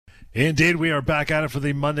Indeed, we are back at it for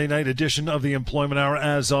the Monday night edition of the Employment Hour.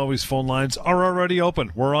 As always, phone lines are already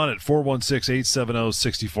open. We're on it,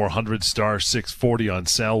 416-870-6400, star 640 on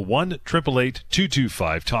cell,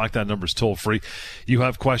 1-888-225-TALK. That number's toll-free. You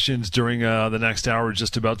have questions during the next hour,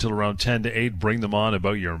 just about till around 10 to 8. Bring them on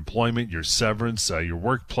about your employment, your severance, your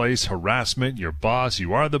workplace, harassment, your boss.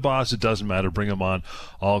 You are the boss. It doesn't matter. Bring them on.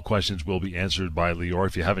 All questions will be answered by Lior.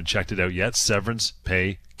 If you haven't checked it out yet,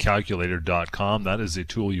 severancepaycalculator.com. That is a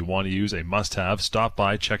tool you want to use, a must-have. Stop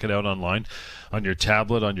by, check it out online, on your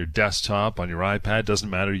tablet, on your desktop, on your iPad.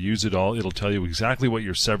 Doesn't matter. Use it all. It'll tell you exactly what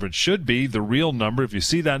your severance should be, the real number. If you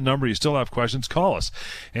see that number, you still have questions, call us,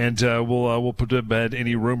 and we'll put to bed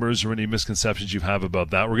any rumors or any misconceptions you have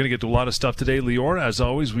about that. We're going to get to a lot of stuff today, Lior. As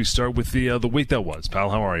always, we start with the week that was.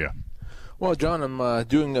 Pal, how are you? Well, John, I'm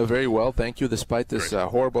doing very well, thank you, despite this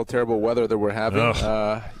horrible, terrible weather that we're having.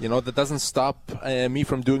 That doesn't stop me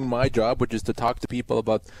from doing my job, which is to talk to people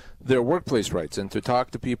about their workplace rights and to talk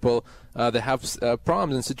to people that have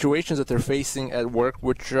problems and situations that they're facing at work,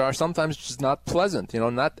 which are sometimes just not pleasant.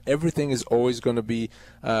 Not everything is always going to be,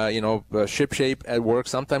 shipshape at work.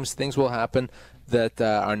 Sometimes things will happen that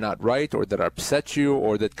are not right, or that upset you,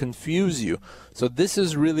 or that confuse you. So this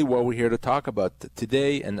is really what we're here to talk about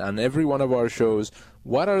today and on every one of our shows.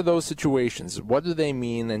 What are those situations? What do they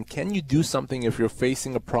mean? And can you do something if you're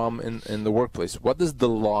facing a problem in the workplace? What does the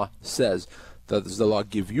law says? Does the law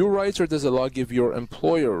give you rights, or does the law give your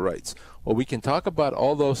employer rights? Well, we can talk about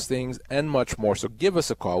all those things and much more. So give us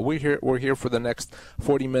a call. We're here for the next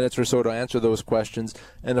 40 minutes or so to answer those questions.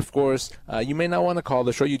 And, of course, you may not want to call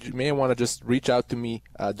the show. You may want to just reach out to me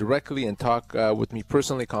directly and talk with me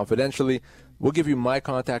personally, confidentially. We'll give you my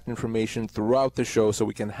contact information throughout the show so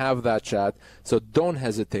we can have that chat. So don't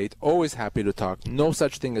hesitate. Always happy to talk. No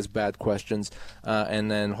such thing as bad questions.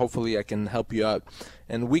 And then hopefully I can help you out.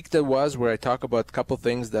 And week that was, where I talk about a couple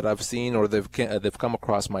things that I've seen or they've come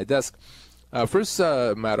across my desk. First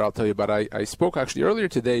matter I'll tell you about, I spoke actually earlier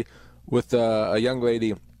today with a young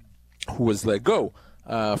lady who was let go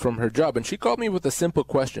from her job. And she called me with a simple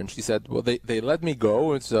question. She said, well, they let me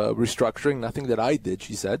go. It's restructuring, nothing that I did,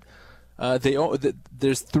 she said.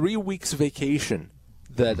 There's 3 weeks vacation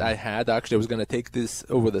that I had. Actually, I was going to take this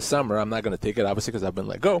over the summer. I'm not going to take it, obviously, because I've been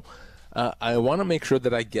let go. I want to make sure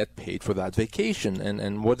that I get paid for that vacation.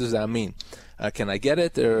 And what does that mean? Can I get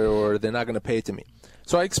it, or they're not going to pay it to me?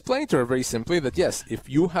 So I explained to her very simply that, yes, if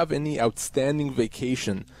you have any outstanding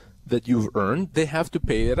vacation that you've earned, they have to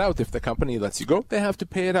pay it out. If the company lets you go, they have to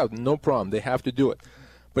pay it out. No problem. They have to do it.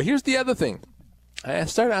 But here's the other thing. I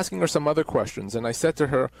started asking her some other questions, and I said to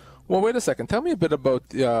her, well, wait a second. Tell me a bit about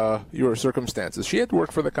your circumstances. She had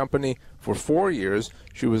worked for the company for 4 years.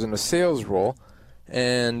 She was in a sales role,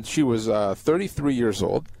 and she was 33 years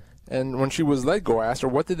old. And when she was let go, I asked her,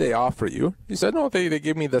 what did they offer you? She said, no, they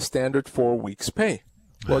gave me the standard 4 weeks pay.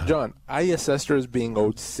 Well, John, I assessed her as being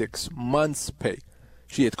owed 6 months pay.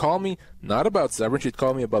 She had called me, not about severance. She had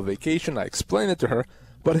called me about vacation. I explained it to her.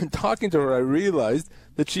 But in talking to her, I realized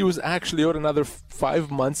that she was actually owed another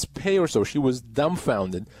 5 months pay or so. She was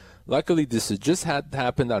dumbfounded. Luckily, this had just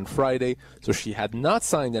happened on Friday, so she had not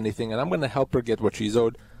signed anything, and I'm going to help her get what she's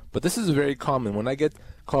owed. But this is very common. When I get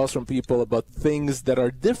calls from people about things that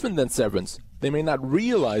are different than severance, they may not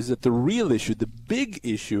realize that the real issue, the big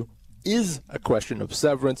issue, is a question of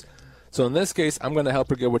severance. So in this case, I'm going to help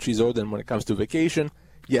her get what she's owed. And when it comes to vacation,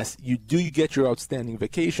 yes, you get your outstanding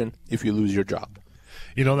vacation if you lose your job.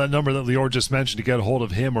 You know, that number that Lior just mentioned, to get a hold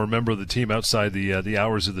of him or a member of the team outside the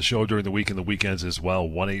hours of the show during the week and the weekends as well,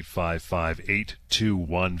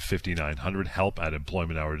 1-855-821-5900,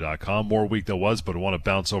 help@employmenthour.com. More week that was, but I want to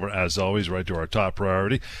bounce over, as always, right to our top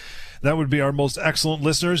priority. That would be our most excellent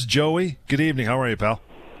listeners. Joey, good evening. How are you, pal?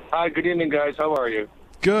 Hi, good evening, guys. How are you?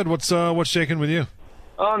 Good. What's shaking with you?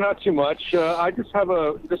 Oh, not too much. I just have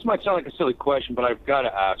this might sound like a silly question, but I've got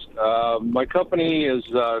to ask. My company is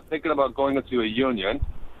thinking about going into a union.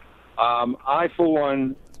 I, for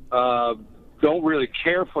one, don't really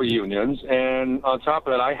care for unions. And on top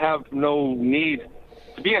of that, I have no need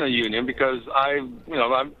to be in a union because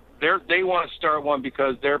they want to start one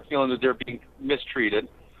because they're feeling that they're being mistreated.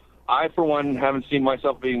 I, for one, haven't seen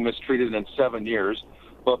myself being mistreated in 7 years.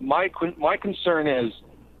 But my concern is,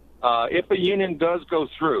 if a union does go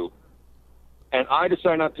through and I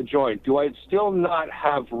decide not to join, do I still not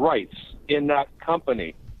have rights in that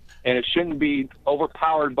company? And it shouldn't be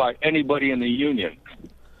overpowered by anybody in the union.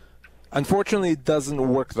 Unfortunately, it doesn't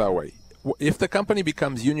work that way. if the company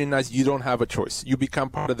becomes unionized, you don't have a choice. You become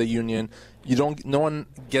part of the union. No one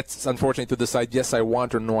gets, unfortunately, to decide, yes, I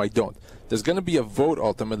want, or no, I don't. There's going to be a vote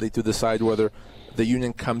ultimately to decide whether the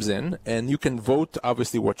union comes in, and you can vote,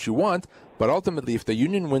 obviously, what you want, but ultimately, if the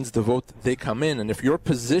union wins the vote, they come in, and if your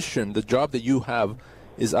position, the job that you have,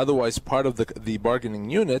 is otherwise part of the bargaining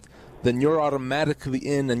unit, then you're automatically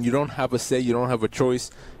in, and you don't have a say, you don't have a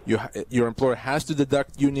choice. Your employer has to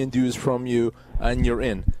deduct union dues from you, and you're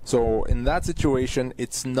in. So in that situation,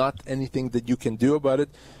 it's not anything that you can do about it.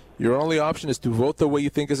 Your only option is to vote the way you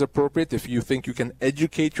think is appropriate. If you think you can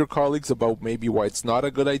educate your colleagues about maybe why it's not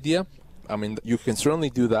a good idea, I mean, you can certainly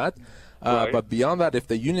do that. Right. But beyond that, if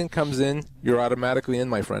the union comes in, you're automatically in,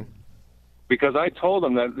 my friend. Because I told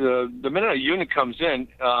them that the minute a union comes in,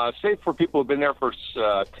 say for people who've been there for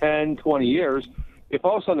 10, 20 years, if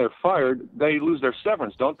all of a sudden they're fired, they lose their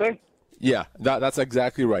severance, don't they? Yeah, that's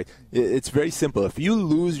exactly right. It's very simple. If you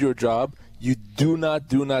lose your job, you do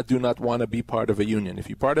not want to be part of a union. If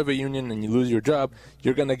you're part of a union and you lose your job,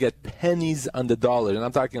 you're going to get pennies on the dollar, and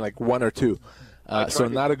I'm talking like 1 or 2. So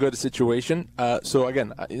not a good situation. So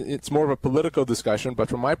again, it's more of a political discussion, but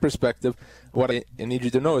from my perspective, what I need you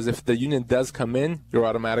to know is if the union does come in, you're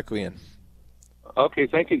automatically in. Okay,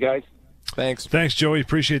 thank you, guys. Thanks, Joey.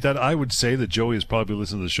 Appreciate that. I would say that Joey has probably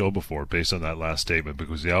listened to the show before based on that last statement,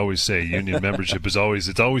 because they always say union membership is always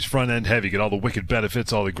front end heavy. You get all the wicked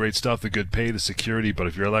benefits, all the great stuff, the good pay, the security, but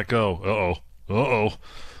if you're let go, uh-oh.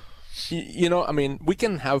 You know, I mean, we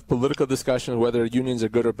can have political discussions whether unions are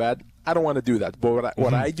good or bad. I don't want to do that. But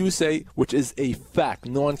what I do say, which is a fact,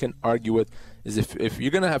 no one can argue with, is if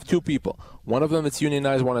you're going to have 2 people, one of them that's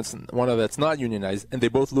unionized, one of that's not unionized, and they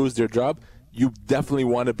both lose their job, you definitely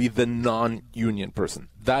want to be the non-union person.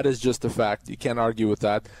 That is just a fact. You can't argue with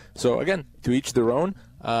that. So again, to each their own.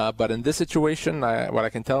 But in this situation, what I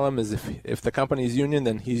can tell him is if the company is union,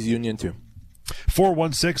 then he's union too.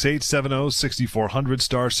 416-870-6400,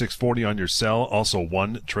 star 640 on your cell. Also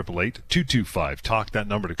 1-888-225-TALK. That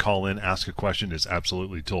number to call in, ask a question is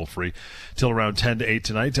absolutely toll free till around 10 to 8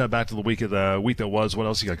 tonight. Back to the week that was. What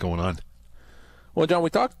else you got going on? Well, John, we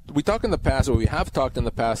talked in the past, or we have talked in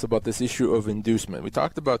the past about this issue of inducement. We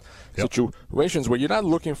talked about situations where you're not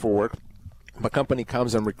looking for work, a company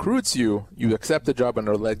comes and recruits you, you accept the job and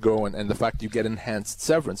are let go, and the fact you get enhanced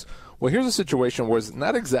severance. Well, here's a situation where it's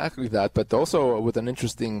not exactly that, but also with an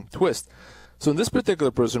interesting twist. So in this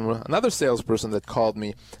particular person, another salesperson that called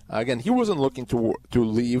me, again, he wasn't looking to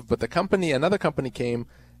leave, but another company came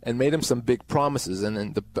and made him some big promises,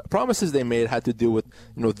 and the promises they made had to do with,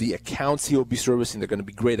 the accounts he will be servicing. They're going to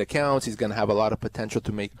be great accounts. He's going to have a lot of potential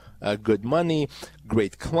to make good money,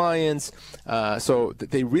 great clients. So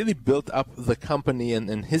they really built up the company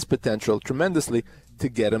and his potential tremendously to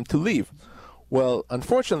get him to leave. Well,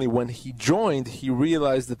 unfortunately, when he joined, he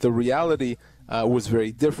realized that the reality was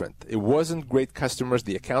very different. It wasn't great customers.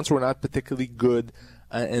 The accounts were not particularly good,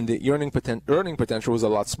 and the earning potential was a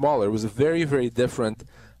lot smaller. It was very, very different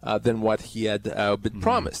than what he had been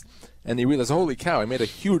promised. And he realized, holy cow, I made a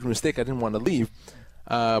huge mistake. I didn't want to leave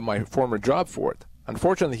my former job for it.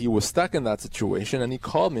 Unfortunately, he was stuck in that situation, and he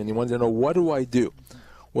called me, and he wanted to know, what do I do?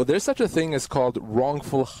 Well, there's such a thing as called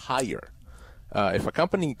wrongful hire. If a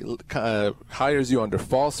company hires you under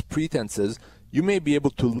false pretenses, you may be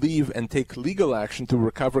able to leave and take legal action to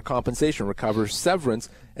recover compensation, recover severance,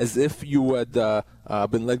 as if you had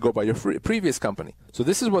been let go by your previous company. So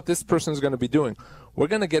this is what this person is going to be doing. We're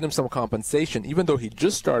going to get him some compensation, even though he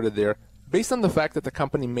just started there, based on the fact that the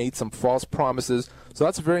company made some false promises. So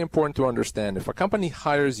that's very important to understand. If a company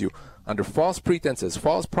hires you under false pretenses,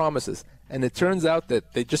 false promises, and it turns out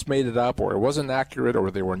that they just made it up, or it wasn't accurate, or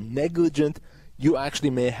they were negligent, you actually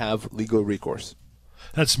may have legal recourse.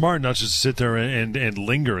 That's smart, not just sit there and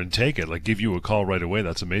linger and take it, like give you a call right away.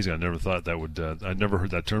 That's amazing. I never thought that would, I'd never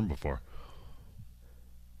heard that term before.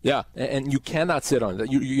 Yeah, and you cannot sit on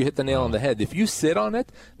it. You hit the nail on the head. If you sit on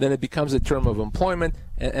it, then it becomes a term of employment,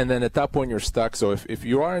 and then at that point you're stuck. So if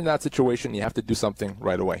you are in that situation, you have to do something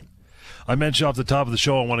right away. I mentioned off the top of the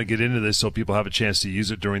show I want to get into this so people have a chance to use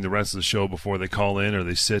it during the rest of the show before they call in or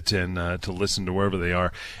they sit in to listen to wherever they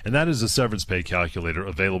are. And that is a severance pay calculator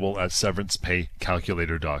available at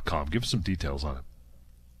severancepaycalculator.com. Give us some details on it.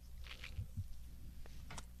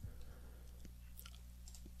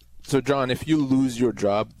 So, John, if you lose your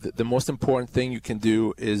job, the most important thing you can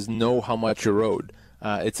do is know how much you're owed.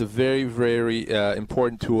 It's a very, very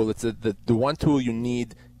important tool. It's the one tool you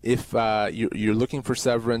need if you're looking for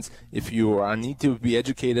severance, if you need to be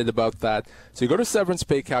educated about that. So you go to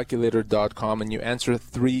severancepaycalculator.com and you answer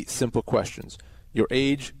 3 simple questions: your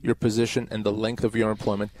age, your position, and the length of your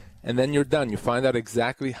employment. And then you're done. You find out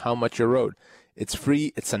exactly how much you're owed. It's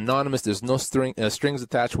free. It's anonymous. There's no strings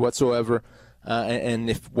attached whatsoever. And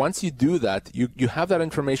if once you do that, you have that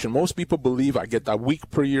information. Most people believe I get a week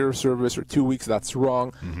per year service or 2 weeks. That's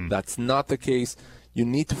wrong. Mm-hmm. That's not the case. You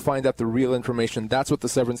need to find out the real information. That's what the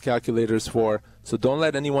severance calculator is for. So don't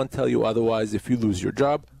let anyone tell you otherwise. If you lose your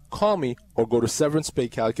job, call me or go to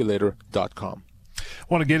severancepaycalculator.com. I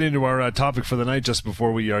want to get into our topic for the night just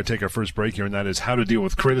before we take our first break here, and that is how to deal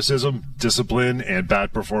with criticism, discipline, and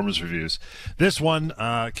bad performance reviews. This one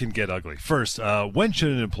can get ugly. First, when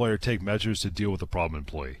should an employer take measures to deal with a problem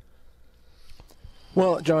employee?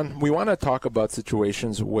 Well, John, we want to talk about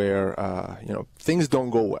situations where things don't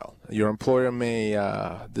go well. Your employer may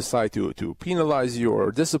decide to penalize you or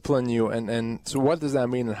discipline you, and so what does that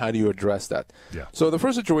mean, and how do you address that? Yeah. So the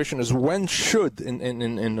first situation is, when should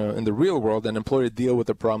in the real world an employer deal with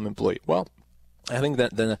a problem employee? Well, I think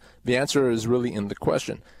that the answer is really in the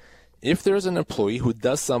question. If there's an employee who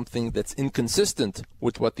does something that's inconsistent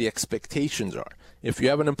with what the expectations are, if you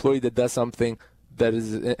have an employee that does something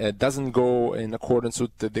that doesn't go in accordance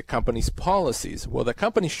with the company's policies, well, the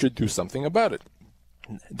company should do something about it.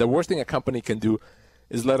 The worst thing a company can do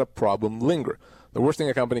is let a problem linger. The worst thing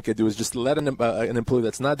a company can do is just let an employee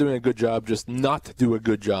that's not doing a good job just not do a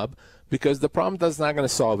good job, because the problem is not going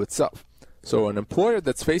to solve itself. So an employer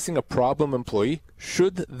that's facing a problem employee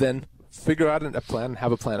should then figure out a plan,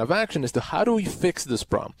 have a plan of action as to how do we fix this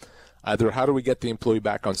problem. Either how do we get the employee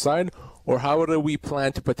back on side, or how do we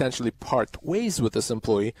plan to potentially part ways with this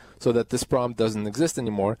employee so that this problem doesn't exist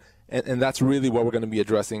anymore. And that's really what we're going to be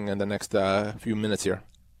addressing in the next few minutes here.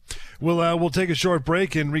 We'll take a short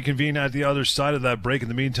break and reconvene at the other side of that break. In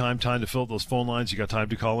the meantime, time to fill up those phone lines. You got time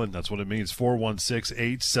to call in. That's what it means.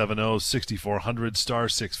 416-870-6400, star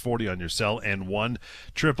 640 on your cell, and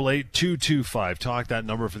 1-888-225-TALK. That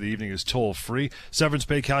number for the evening is toll free.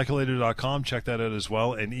 SeverancePayCalculator.com. Check that out as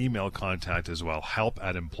well, and email contact as well.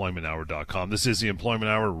 help@employmenthour.com. This is the Employment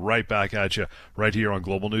Hour, right back at you right here on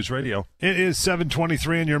Global News Radio. It is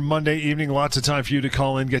 7:23 on your Monday evening. Lots of time for you to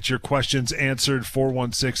call in, get your questions answered.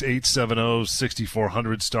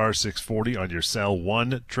 416-870-6400, star 640 on your cell.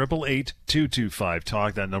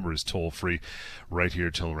 1-888-225-TALK. That number is toll free right here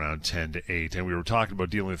till around 10 to 8. And we were talking about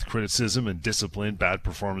dealing with criticism and discipline, bad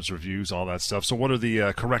performance reviews, all that stuff. So what are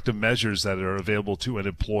the corrective measures that are available to an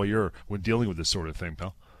employer when dealing with this sort of thing,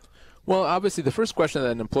 pal? Well, obviously, the first question that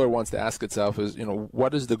an employer wants to ask itself is,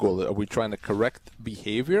 what is the goal? Are we trying to correct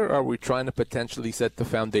behavior, or are we trying to potentially set the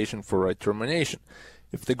foundation for a termination?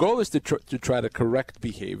 If the goal is to try to correct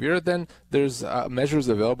behavior, then there's measures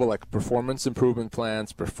available like performance improvement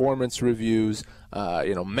plans, performance reviews,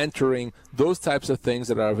 mentoring, those types of things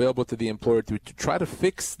that are available to the employer to try to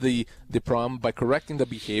fix the problem by correcting the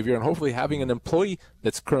behavior and hopefully having an employee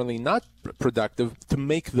that's currently not productive to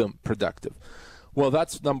make them productive. Well,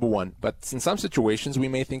 that's number one. But in some situations, we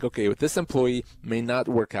may think, okay, with this employee may not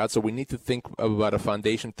work out, so we need to think about a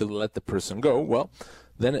foundation to let the person go. Well,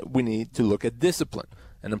 then we need to look at discipline.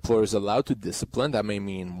 An employer is allowed to discipline. That may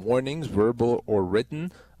mean warnings, verbal or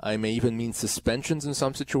written. It may even mean suspensions in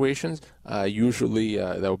some situations. Usually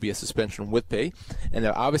that will be a suspension with pay. And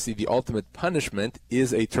obviously the ultimate punishment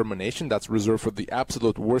is a termination. That's reserved for the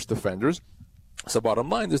absolute worst offenders. So bottom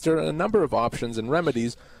line is there are a number of options and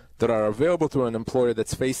remedies that are available to an employer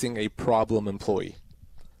that's facing a problem employee.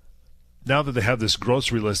 Now that they have this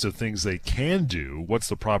grocery list of things they can do, what's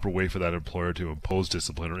the proper way for that employer to impose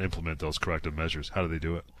discipline or implement those corrective measures? How do they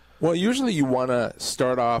do it? Well, usually you want to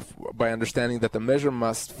start off by understanding that the measure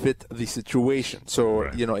must fit the situation. So,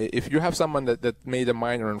 Right. If you have someone that made a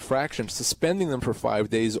minor infraction, suspending them for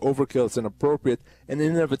 5 days, overkill, it's inappropriate, and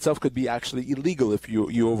in and of itself could be actually illegal if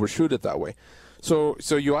you overshoot it that way. So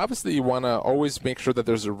you obviously want to always make sure that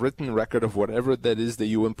there's a written record of whatever that is that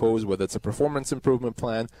you impose, whether it's a performance improvement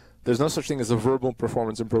plan. There's no such thing as a verbal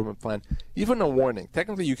performance improvement plan. Even a warning.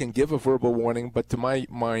 Technically, you can give a verbal warning, but to my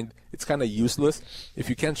mind, it's kind of useless. If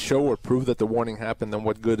you can't show or prove that the warning happened, then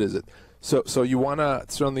what good is it? So you want to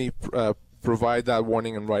certainly provide that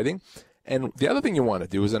warning in writing. And the other thing you want to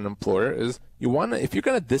do as an employer is if you're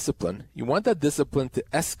going to discipline, you want that discipline to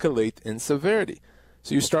escalate in severity.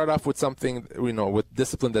 So you start off with something, with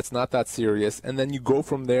discipline that's not that serious, and then you go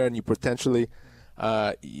from there and you potentially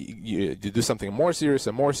you do something more serious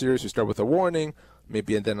and more serious. You start with a warning,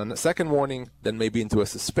 maybe, and then a second warning, then maybe into a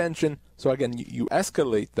suspension. So again, you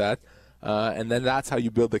escalate that, and then that's how you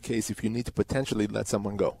build the case if you need to potentially let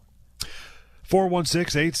someone go.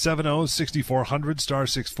 416-870-6400, star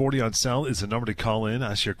 640 on cell is the number to call in.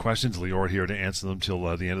 Ask your questions. Leora here to answer them till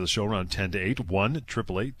the end of the show, around 10 to 8.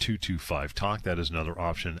 1-888-225-TALK. That is another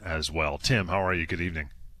option as well. Tim, how are you? Good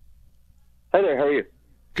evening. Hi there. How are you?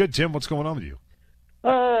 Good, Tim. What's going on with you?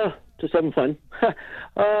 just having fun.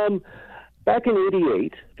 Back in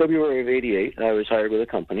 '88, February of '88, I was hired with a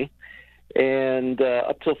company, and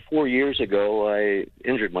up till 4 years ago, I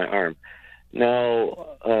injured my arm.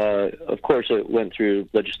 Now, of course, I went through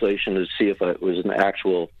legislation to see if it was an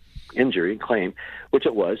actual injury claim, which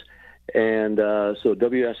it was. And so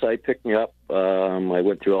WSI picked me up. I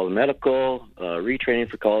went through all the medical, retraining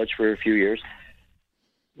for college for a few years.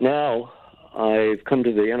 Now, I've come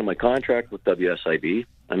to the end of my contract with WSIB.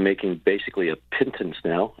 I'm making basically a pittance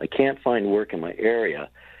now. I can't find work in my area.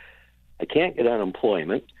 I can't get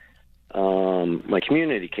unemployment. My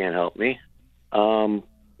community can't help me.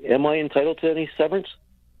 Am I entitled to any severance?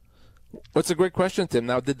 That's a great question, Tim.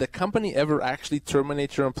 Now, did the company ever actually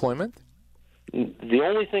terminate your employment? The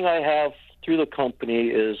only thing I have through the company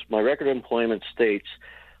is my record of employment states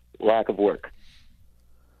lack of work.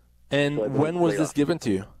 And so when was this given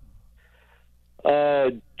to you?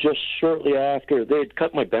 Just shortly after. They had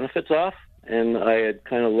cut my benefits off, and I had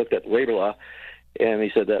kind of looked at labor law, and he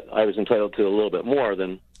said that I was entitled to a little bit more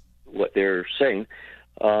than what they're saying.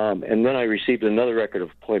 And then I received another record of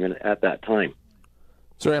employment at that time.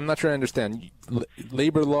 Sorry, I'm not sure I understand.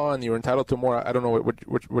 Labor law and you're entitled to more. I don't know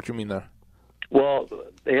what you mean there. Well,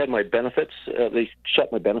 they had my benefits. They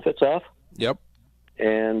shut my benefits off. Yep.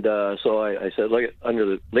 And so I said, look, under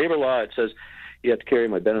the labor law, it says you have to carry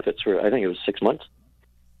my benefits for, I think it was 6 months.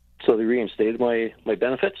 So they reinstated my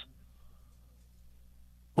benefits.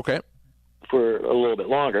 Okay. For a little bit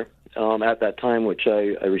longer. At that time, which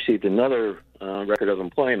I received another record of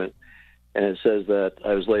employment, and it says that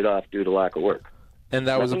I was laid off due to lack of work. And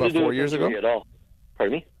that was about 4 years ago? At all.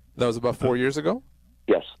 Pardon me? That was about 4 years ago?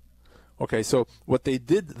 Yes. Okay, so what they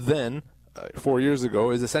did then, 4 years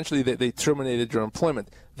ago, is essentially they terminated your employment.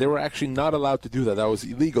 They were actually not allowed to do that. That was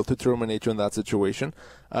illegal to terminate you in that situation.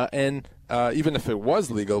 And even if it was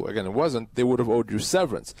legal, again, it wasn't, they would have owed you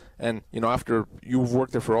severance. And, after you've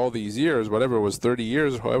worked there for all these years, whatever it was, 30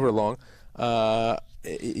 years, however long,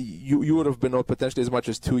 you would have been owed potentially as much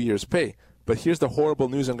as 2 years' pay. But here's the horrible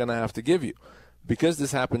news I'm going to have to give you. Because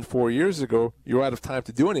this happened 4 years ago, you're out of time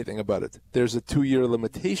to do anything about it. There's a 2-year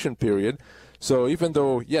limitation period. So even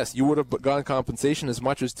though, yes, you would have gotten compensation as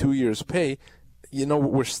much as 2 years' pay,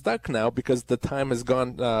 we're stuck now because the time has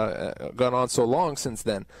gone on so long since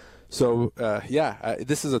then. So,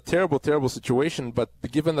 this is a terrible, terrible situation. But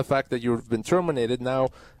given the fact that you've been terminated now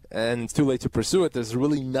and it's too late to pursue it, there's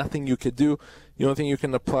really nothing you could do. The only thing you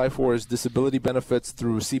can apply for is disability benefits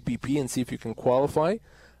through CPP and see if you can qualify.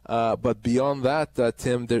 But beyond that,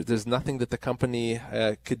 Tim, there's nothing that the company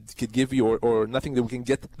could give you or nothing that we can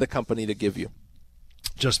get the company to give you.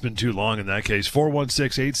 Just been too long in that case.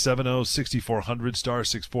 416-870-6400, star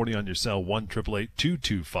 640 on your cell,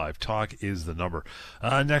 1-888-225-TALK is the number.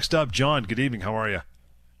 Next up, John, good evening. How are you?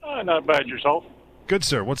 Not bad, yourself. Good,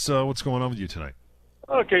 sir. What's going on with you tonight?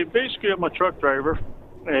 Okay, basically I'm a truck driver,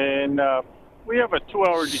 and we have a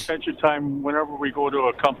 2-hour detention time whenever we go to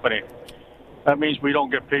a company. That means we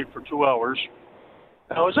don't get paid for 2 hours.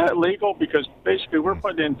 Now, is that legal? Because basically we're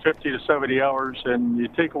putting in 50 to 70 hours, and you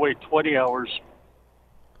take away 20 hours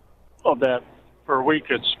of that per week.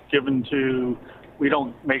 It's given to, we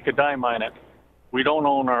don't make a dime on it. We don't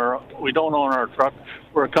own our truck.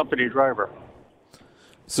 We're a company driver.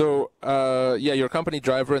 So, you're a company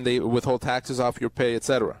driver, and they withhold taxes off your pay,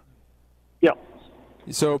 etc. Yeah.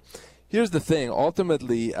 So, here's the thing.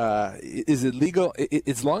 Ultimately, is it legal?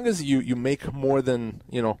 As long as you make more than,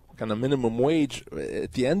 kind of minimum wage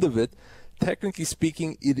at the end of it, technically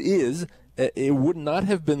speaking, it is. It would not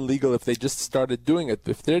have been legal if they just started doing it.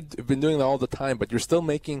 If they've been doing it all the time, but you're still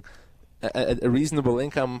making a reasonable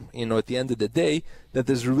income, at the end of the day, that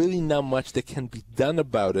there's really not much that can be done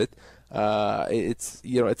about it. It's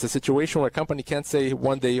a situation where a company can't say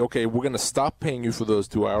one day, okay, we're going to stop paying you for those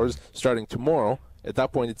 2 hours starting tomorrow. At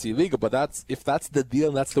that point, it's illegal. But if that's the deal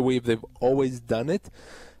and that's the way they've always done it,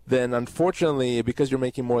 then unfortunately, because you're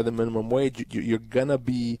making more than minimum wage, you're gonna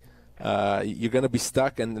be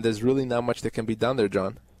stuck, and there's really not much that can be done there,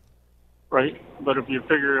 John. Right, but if you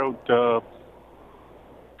figure out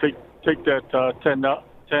take that 10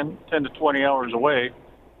 to 20 hours away,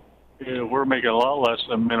 we're making a lot less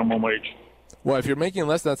than minimum wage. Well, if you're making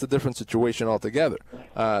less, that's a different situation altogether.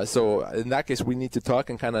 So in that case, we need to talk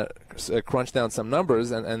and kind of crunch down some numbers,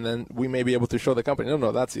 and then we may be able to show the company,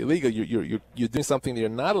 no, that's illegal. You're doing something that you're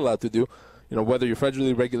not allowed to do. Whether you're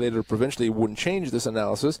federally regulated or provincially, wouldn't change this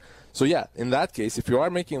analysis. So yeah, in that case, if you are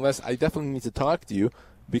making less, I definitely need to talk to you,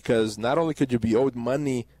 because not only could you be owed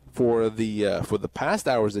money for the past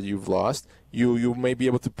hours that you've lost, you may be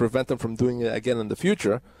able to prevent them from doing it again in the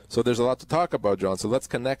future. So there's a lot to talk about, John. So let's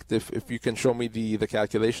connect if you can show me the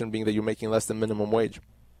calculation, being that you're making less than minimum wage.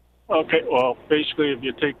 Okay, well, basically, if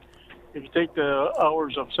you take the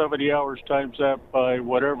hours of 70 hours times that by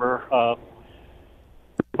whatever,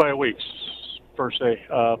 by a week, per se,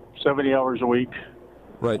 70 hours a week,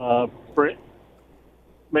 Right.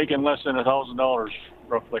 Making less than $1,000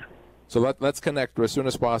 roughly. So let's connect as soon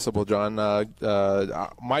as possible, John.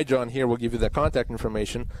 My John here will give you the contact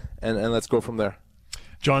information, and let's go from there.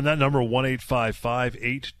 John, that number,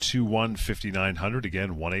 1-855-821-5900.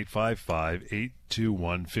 Again,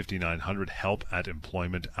 1-855-821-5900.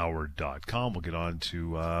 help@employmenthour.com. We'll get on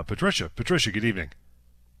to Patricia. Patricia, good evening.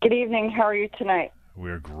 Good evening. How are you tonight?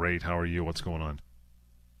 We're great. How are you? What's going on?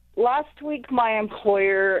 Last week, my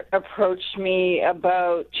employer approached me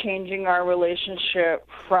about changing our relationship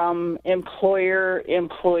from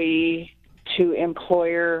employer-employee to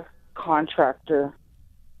employer-contractor.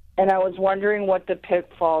 And I was wondering what the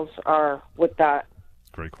pitfalls are with that.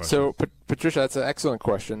 Great question. So, Patricia, that's an excellent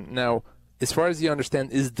question. Now, as far as you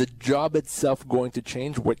understand, is the job itself going to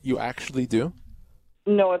change what you actually do?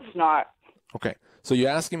 No, it's not. Okay. So you're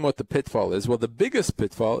asking what the pitfall is. Well, the biggest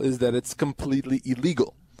pitfall is that it's completely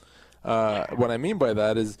illegal. What I mean by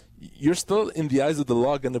that is you're still, in the eyes of the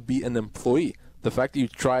law, going to be an employee. The fact that you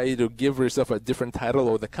try to give yourself a different title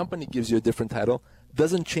or the company gives you a different title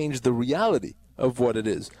doesn't change the reality of what it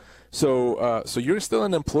is. So you're still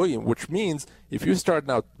an employee, which means if you start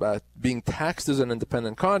now being taxed as an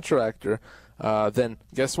independent contractor, then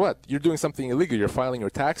guess what? You're doing something illegal. You're filing your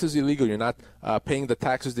taxes illegal. You're not paying the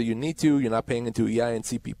taxes that you need to. You're not paying into EI and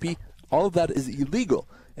CPP. All of that is illegal.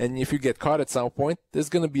 And if you get caught at some point, there's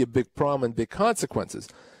going to be a big problem and big consequences.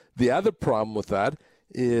 The other problem with that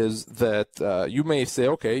is that you may say,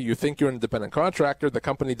 okay, you think you're an independent contractor. The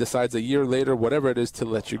company decides a year later, whatever it is, to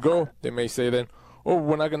let you go. They may say then, oh,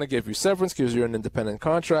 we're not going to give you severance because you're an independent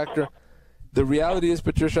contractor. The reality is,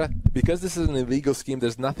 Patricia, because this is an illegal scheme,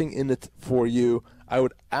 there's nothing in it for you. I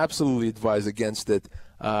would absolutely advise against it.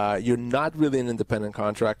 You're not really an independent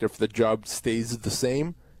contractor if the job stays the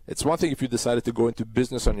same. It's one thing if you decided to go into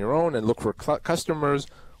business on your own and look for customers,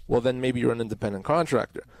 well, then maybe you're an independent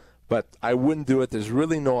contractor. But I wouldn't do it. There's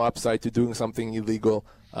really no upside to doing something illegal.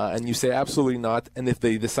 And you say absolutely not. And if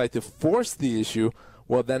they decide to force the issue,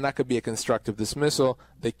 well, then that could be a constructive dismissal.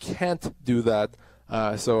 They can't do that.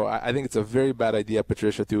 So I think it's a very bad idea,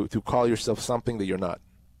 Patricia, to call yourself something that you're not.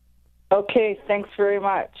 Okay, thanks very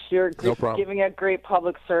much. You're No problem. giving a great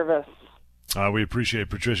public service. We appreciate it,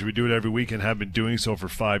 Patricia. We do it every week and have been doing so for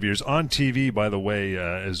 5 years. On TV, by the way,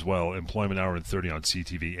 as well. Employment Hour and 30 on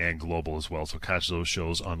CTV and Global as well. So catch those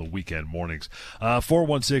shows on the weekend mornings.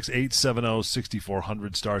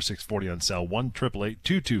 416-870-6400, star 640 on cell,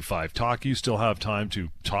 1-888-225-TALK. You still have time to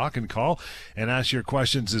talk and call and ask your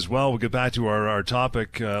questions as well. We'll get back to our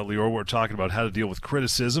topic, Lior. We're talking about how to deal with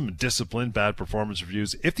criticism and discipline, bad performance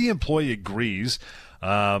reviews. If the employee agrees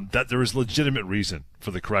that there is legitimate reason for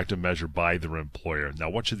the corrective measure by their employer. Now,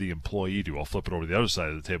 what should the employee do? I'll flip it over to the other side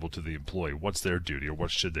of the table to the employee. What's their duty, or what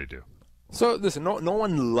should they do? So, listen, no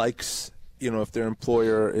one likes, if their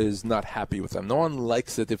employer is not happy with them. No one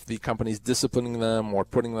likes it if the company's disciplining them or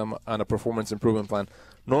putting them on a performance improvement plan.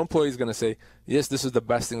 No employee is going to say, yes, this is the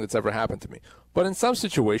best thing that's ever happened to me. But in some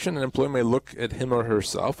situation, an employee may look at him or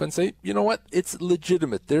herself and say, you know what, it's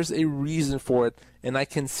legitimate. There's a reason for it, and I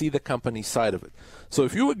can see the company side of it. So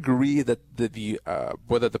if you agree that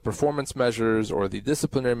whether the performance measures or the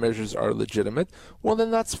disciplinary measures are legitimate, well,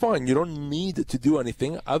 then that's fine. You don't need to do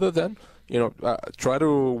anything other than try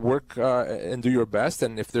to work and do your best.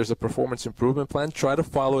 And if there's a performance improvement plan, try to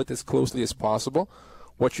follow it as closely as possible.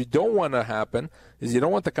 What you don't want to happen is you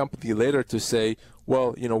don't want the company later to say,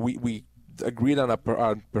 well, we agreed on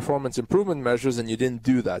performance improvement measures and you didn't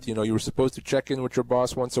do that. You were supposed to check in with your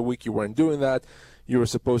boss once a week. You weren't doing that. You were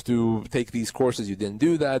supposed to take these courses. You didn't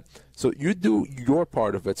do that. So you do your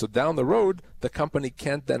part of it. So down the road, the company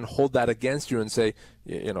can't then hold that against you and say,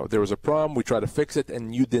 there was a problem. We tried to fix it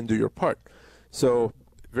and you didn't do your part. So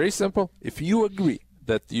very simple. If you agree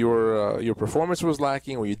that your performance was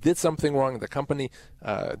lacking or you did something wrong, the company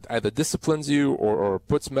either disciplines you or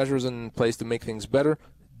puts measures in place to make things better,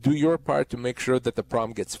 do your part to make sure that the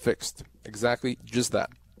problem gets fixed. Exactly, just that.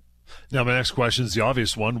 Now, my next question is the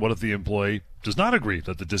obvious one. What if the employee does not agree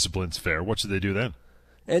that the discipline's fair? What should they do then?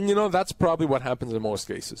 And, that's probably what happens in most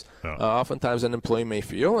cases. Oh. Oftentimes an employee may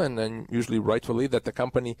feel, and usually rightfully, that the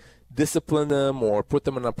company disciplined them or put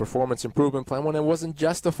them on a performance improvement plan when it wasn't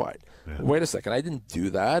justified. Yeah. Wait a second, I didn't do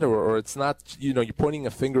that, or it's not, you're pointing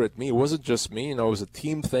a finger at me. It wasn't just me, it was a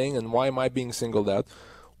team thing, and why am I being singled out?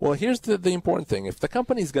 Well, here's the important thing. If the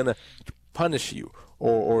company's going to punish you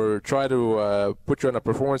or try to put you on a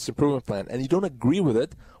performance improvement plan and you don't agree with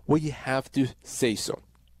it, well, you have to say so.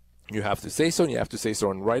 You have to say so, and you have to say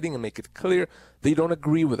so in writing and make it clear that you don't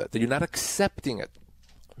agree with it, that you're not accepting it.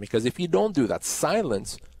 Because if you don't do that,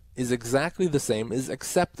 silence is exactly the same as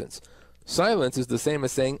acceptance. Silence is the same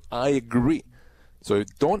as saying, I agree. So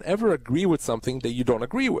don't ever agree with something that you don't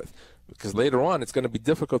agree with, because later on it's going to be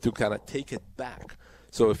difficult to kind of take it back.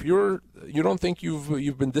 So if you don't think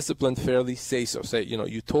you've been disciplined fairly, say so. Say,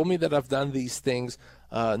 you told me that I've done these things.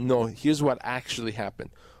 No, here's what actually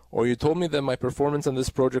happened. Or you told me that my performance on this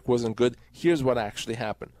project wasn't good. Here's what actually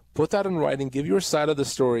happened. Put that in writing. Give your side of the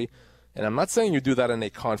story. And I'm not saying you do that in a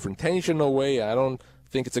confrontational way. I don't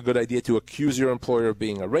think it's a good idea to accuse your employer of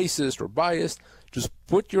being a racist or biased. Just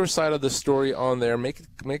put your side of the story on there. Make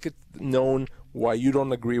it known why you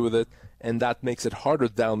don't agree with it. And that makes it harder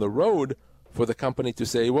down the road for the company to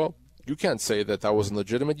say, well, you can't say that wasn't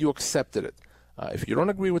legitimate. You accepted it. If you don't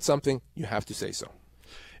agree with something, you have to say so.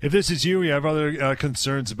 If this is you have other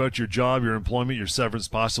concerns about your job, your employment, your severance,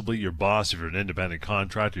 possibly your boss, if you're an independent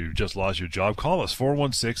contractor, you've just lost your job, call us,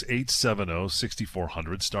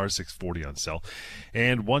 416-870-6400, star 640 on cell,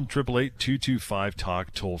 and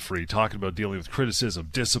 1-888-225-TALK, toll-free. Talking about dealing with criticism,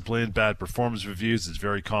 discipline, bad performance reviews is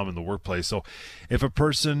very common in the workplace. So if a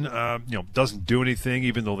person doesn't do anything,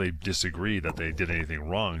 even though they disagree that they did anything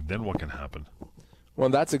wrong, then what can happen? Well,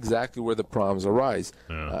 that's exactly where the problems arise.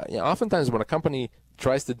 Oftentimes when a company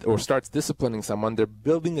tries to or starts disciplining someone, they're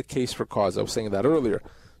building a case for cause. I was saying that earlier.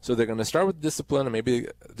 So they're going to start with discipline and maybe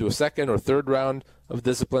do a second or third round of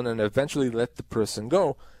discipline and eventually let the person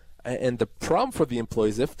go. And the problem for the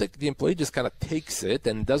employees, if the employee just kind of takes it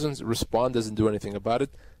and doesn't respond, doesn't do anything about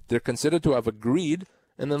it, they're considered to have agreed.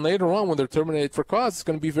 And then later on, when they're terminated for cause, it's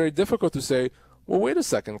going to be very difficult to say, well, wait a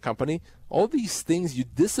second, company, all these things you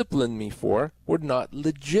disciplined me for were not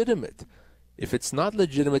legitimate. If it's not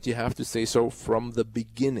legitimate, you have to say so from the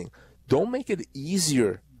beginning. Don't make it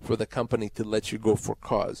easier for the company to let you go for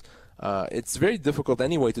cause. It's very difficult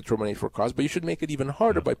anyway to terminate for cause, but you should make it even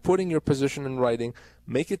harder by putting your position in writing,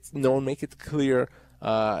 make it known, make it clear,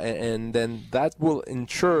 and then that will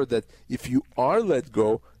ensure that if you are let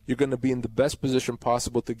go, you're going to be in the best position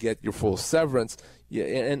possible to get your full severance. Yeah,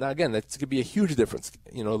 and again, that's going to be a huge difference.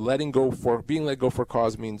 Being let go for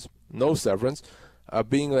cause means no severance.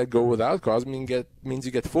 Being let go without cause means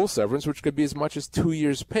you get full severance, which could be as much as 2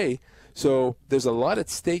 years' pay. So there's a lot at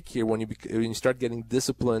stake here when you start getting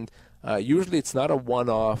disciplined. Usually it's not a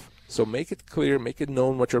one-off. So make it clear, make it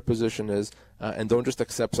known what your position is, and don't just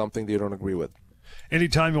accept something that you don't agree with.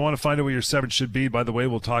 Anytime you want to find out what your severance should be, by the way,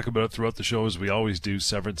 we'll talk about it throughout the show as we always do,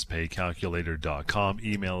 severancepaycalculator.com.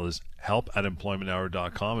 Email is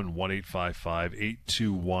help@employmenthour.com and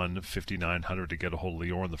 1-855-821-5900 to get a hold of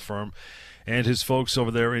Lior and the firm and his folks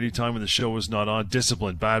over there anytime when the show is not on.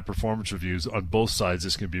 Discipline, bad performance reviews on both sides.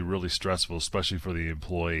 This can be really stressful, especially for the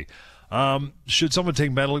employee. Should someone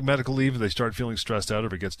take medical leave if they start feeling stressed out or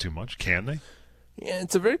if it gets too much? Can they? Yeah,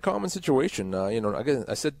 it's a very common situation. Again,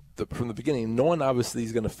 I said from the beginning, no one obviously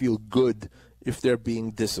is going to feel good if they're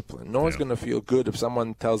being disciplined. No one's going to feel good if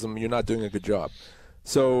someone tells them you're not doing a good job.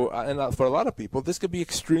 So, and for a lot of people, this could be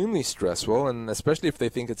extremely stressful, and especially if they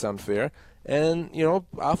think it's unfair. And,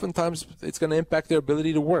 oftentimes it's going to impact their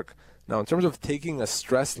ability to work. Now, in terms of taking a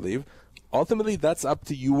stress leave, ultimately that's up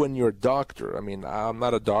to you and your doctor. I mean, I'm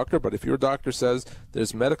not a doctor, but if your doctor says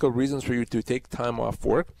there's medical reasons for you to take time off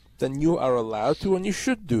work, then you are allowed to, and you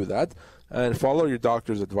should do that, and follow your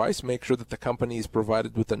doctor's advice. Make sure that the company is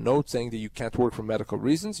provided with a note saying that you can't work for medical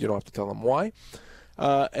reasons. You don't have to tell them why,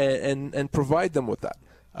 and provide them with that.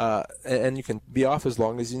 And you can be off as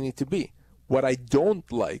long as you need to be. What I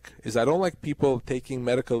don't like is I don't like people taking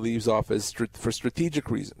medical leaves off for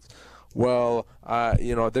strategic reasons. Well,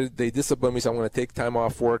 they discipline me, so I'm going to take time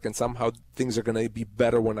off work, and somehow things are going to be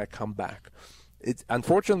better when I come back.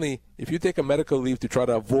 Unfortunately, if you take a medical leave to try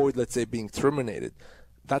to avoid, let's say, being terminated,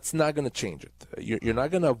 that's not going to change it. You're not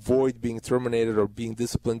going to avoid being terminated or being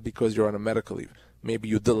disciplined because you're on a medical leave. Maybe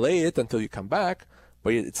you delay it until you come back,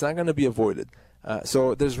 but it's not going to be avoided.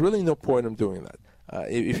 So there's really no point in doing that.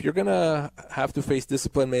 If you're going to have to face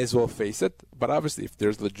discipline, may as well face it. But obviously, if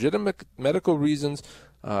there's legitimate medical reasons,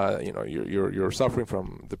 you're suffering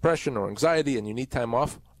from depression or anxiety and you need time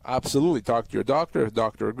off, absolutely talk to your doctor. If the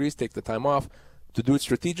doctor agrees, take the time off. To do it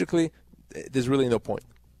strategically, there's really no point.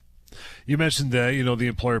 You mentioned that the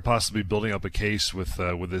employer possibly building up a case with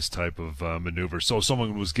this type of maneuver. So if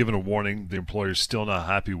someone was given a warning, the employer's still not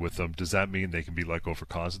happy with them. Does that mean they can be let go for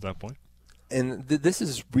cause at that point? And this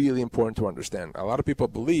is really important to understand. A lot of people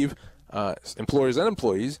believe, employers and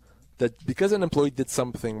employees, that because an employee did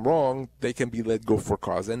something wrong, they can be let go for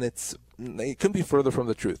cause. And it couldn't be further from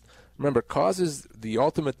the truth. Remember, cause is the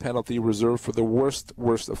ultimate penalty reserved for the worst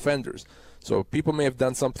offenders. So people may have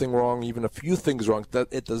done something wrong, even a few things wrong. That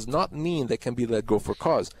it does not mean they can be let go for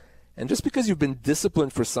cause. And just because you've been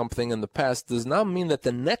disciplined for something in the past does not mean that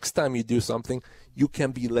the next time you do something, you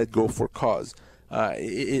can be let go for cause.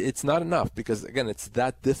 It's not enough because, again, it's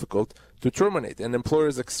that difficult to terminate. An employer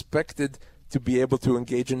is expected to be able to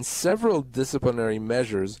engage in several disciplinary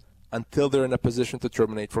measures until they're in a position to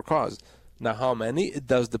terminate for cause. Now, how many? It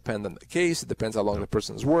does depend on the case. It depends how long the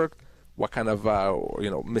person's worked, what kind of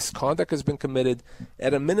misconduct has been committed.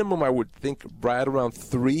 At a minimum, I would think right around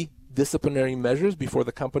 3 disciplinary measures before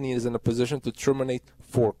the company is in a position to terminate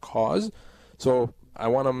for cause. So I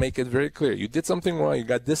want to make it very clear. You did something wrong, you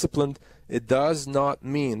got disciplined. It does not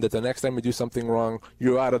mean that the next time you do something wrong,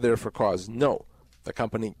 you're out of there for cause. No. The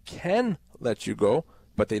company can let you go,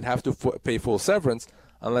 but they'd have to pay full severance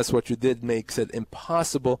unless what you did makes it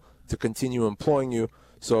impossible to continue employing you.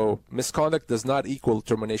 So misconduct does not equal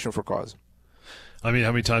termination for cause. I mean,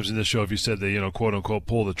 how many times in this show have you said they, quote unquote,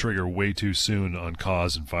 pull the trigger way too soon on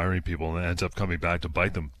cause and firing people, and it ends up coming back to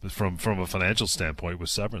bite them from a financial standpoint with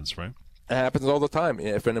severance, right? It happens all the time.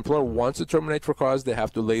 If an employer wants to terminate for cause, they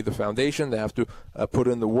have to lay the foundation. They have to put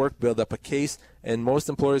in the work, build up a case. And most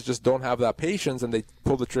employers just don't have that patience, and they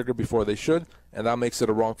pull the trigger before they should, and that makes it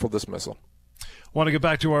a wrongful dismissal. Want to get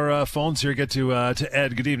back to our phones here. Get to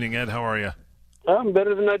Ed. Good evening, Ed. How are you? I'm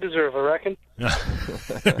better than I deserve, I reckon.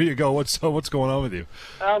 There you go. What's going on with you?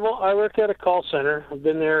 Well, I work at a call center. I've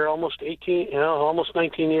been there almost 19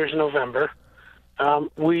 years in November.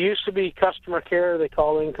 We used to be customer care. They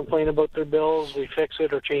call in, complain about their bills. We fix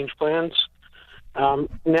it or change plans.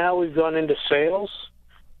 Now we've gone into sales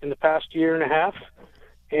in the past year and a half,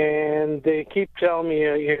 and they keep telling me,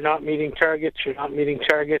 you're not meeting targets, you're not meeting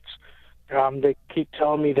targets. They keep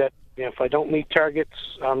telling me that if I don't meet targets,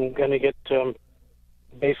 I'm going to get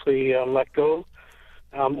basically let go.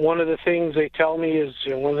 One of the things they tell me is,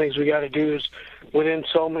 one of the things we got to do is within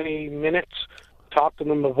so many minutes, talk to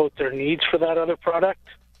them about their needs for that other product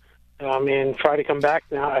and try to come back.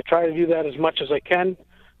 Now, I try to do that as much as I can,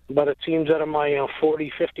 but it seems out of my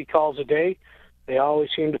 40, 50 calls a day, they always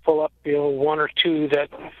seem to pull up 1 or 2 that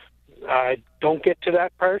I don't get to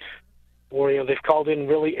that part, or they've called in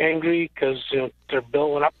really angry because their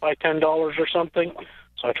bill went up by $10 or something.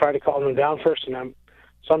 So I try to calm them down first, and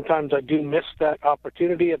sometimes I do miss that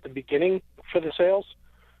opportunity at the beginning for the sales.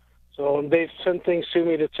 So they've sent things to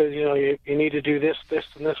me that says, you need to do this, this,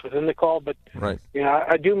 and this within the call. But right.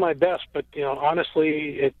 I do my best. But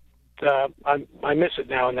honestly, I miss it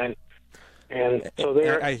now and then. And so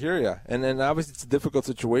I hear you. And then obviously it's a difficult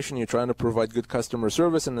situation. You're trying to provide good customer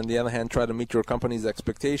service, and on the other hand, try to meet your company's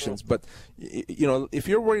expectations. But if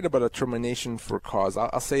you're worried about a termination for cause,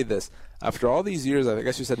 I'll say this: after all these years, I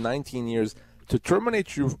guess you said 19 years, to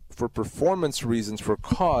terminate you for performance reasons for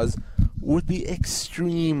cause would be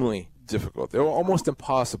extremely difficult. They were almost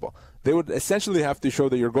impossible. They would essentially have to show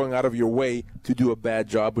that you're going out of your way to do a bad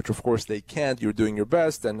job, which of course they can't. You're doing your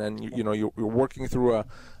best, and then you're working through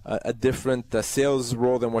a different sales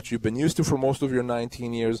role than what you've been used to for most of your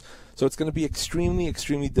 19 years. So it's going to be extremely,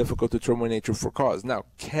 extremely difficult to terminate you for cause. Now,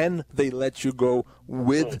 can they let you go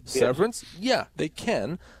with severance? Yeah, they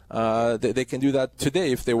can. They can do that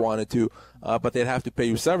today if they wanted to, but they'd have to pay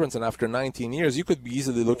you severance. And after 19 years, you could be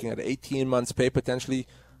easily looking at 18 months pay, potentially,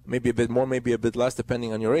 maybe a bit more, maybe a bit less,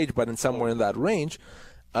 depending on your age, but in somewhere in that range.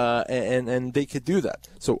 And they could do that.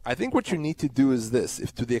 So I think what you need to do is this: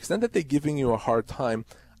 if to the extent that they're giving you a hard time,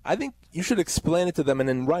 I think you should explain it to them and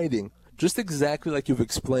in writing, just exactly like you've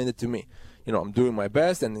explained it to me. I'm doing my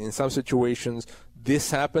best, and in some situations this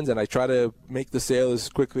happens, and I try to make the sale as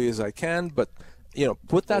quickly as I can, but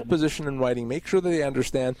put that position in writing. Make sure that they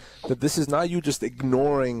understand that this is not you just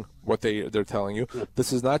ignoring what they're telling you.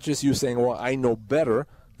 This is not just you saying, well, I know better.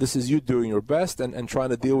 This is you doing your best and trying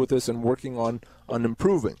to deal with this and working on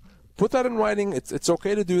improving. Put that in writing. It's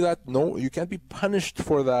okay to do that. No, you can't be punished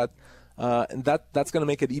for that. And that's going to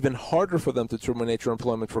make it even harder for them to terminate your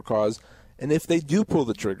employment for cause. And if they do pull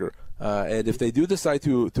the trigger, and if they do decide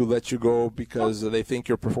to let you go because they think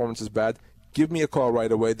your performance is bad, give me a call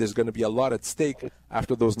right away. There's going to be a lot at stake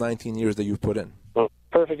after those 19 years that you've put in. Well,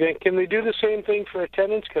 perfect. And can they do the same thing for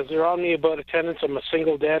attendance? Because they're on me about attendance. I'm a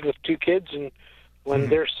single dad with 2 kids, and when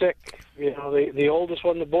they're sick, the oldest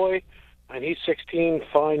one, the boy, and he's 16,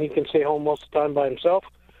 fine, he can stay home most of the time by himself.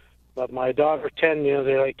 But my daughter, 10,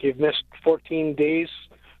 they're like, you've missed 14 days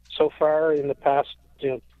so far in the past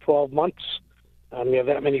 12 months. You have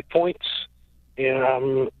that many points.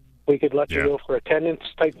 We could let you go for attendance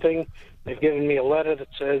type thing. They've given me a letter that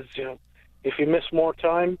says, if you miss more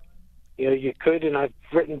time, you could, and I've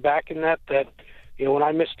written back in that when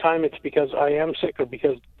I miss time, it's because I am sick or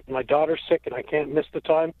because my daughter's sick and I can't miss the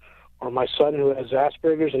time, or my son who has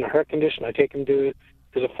Asperger's and a heart condition, I take him to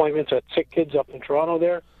his appointments at Sick Kids up in Toronto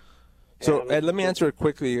there. So Ed, let me answer it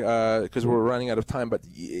quickly because we're running out of time. But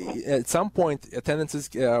at some point,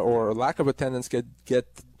 attendances or lack of attendance get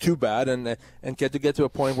too bad and get to a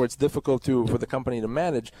point where it's difficult for the company to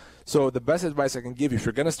manage. So the best advice I can give you, if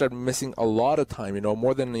you're going to start missing a lot of time,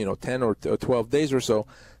 more than 10 or 12 days or so,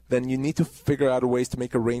 then you need to figure out ways to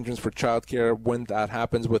make arrangements for childcare when that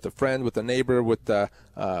happens, with a friend, with a neighbor, with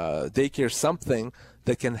daycare, something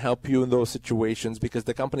that can help you in those situations, because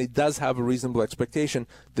the company does have a reasonable expectation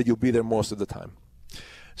that you'll be there most of the time.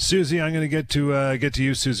 Susie, I'm going to get to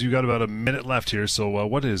you. Susie, you've got about a minute left here. So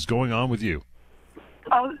what is going on with you?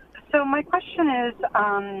 So my question is,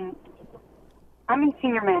 I'm in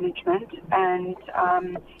senior management, and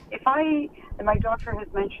my doctor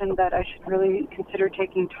has mentioned that I should really consider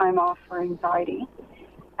taking time off for anxiety,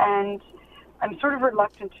 and I'm sort of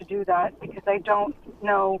reluctant to do that because I don't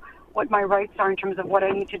know what my rights are in terms of what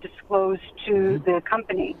I need to disclose to the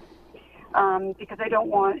company, because I don't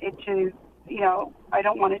want it to, I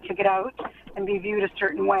don't want it to get out and be viewed a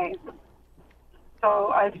certain way.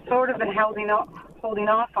 So I've sort of been holding off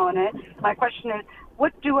on it. My question is,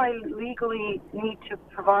 what do I legally need to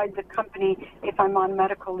provide the company if I'm on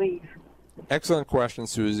medical leave? Excellent question,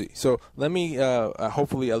 Susie. So let me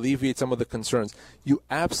hopefully alleviate some of the concerns. You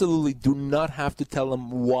absolutely do not have to tell them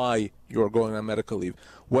why you're going on medical leave.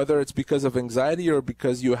 Whether it's because of anxiety or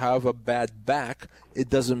because you have a bad back, it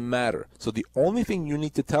doesn't matter. So the only thing you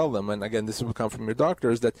need to tell them, and again, this will come from your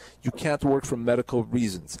doctor, is that you can't work for medical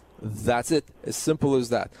reasons. That's it. As simple as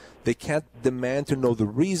that. They can't demand to know the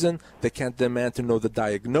reason. They can't demand to know the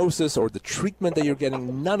diagnosis or the treatment that you're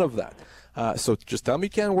getting. None of that. So just tell them you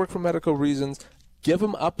can't work for medical reasons. Give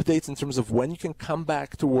them updates in terms of when you can come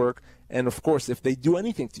back to work. And, of course, if they do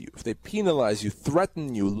anything to you, if they penalize you,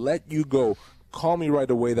 threaten you, let you go, call me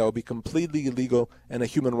right away. That will be completely illegal and a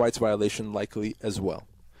human rights violation likely as well.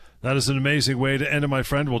 That is an amazing way to end it, my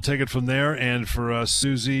friend. We'll take it from there. And for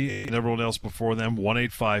Susie and everyone else before them,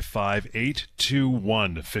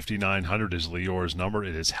 1-855-821-5900 is Lior's number.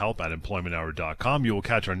 It is help@employmenthour.com. You will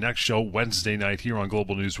catch our next show Wednesday night here on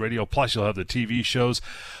Global News Radio. Plus, you'll have the TV shows,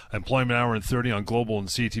 Employment Hour and 30 on Global and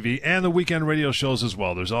CTV, and the weekend radio shows as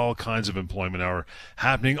well. There's all kinds of Employment Hour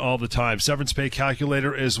happening all the time. Severance pay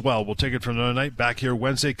calculator as well. We'll take it from another night. Back here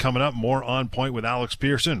Wednesday. Coming up, more On Point with Alex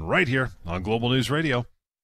Pearson right here on Global News Radio.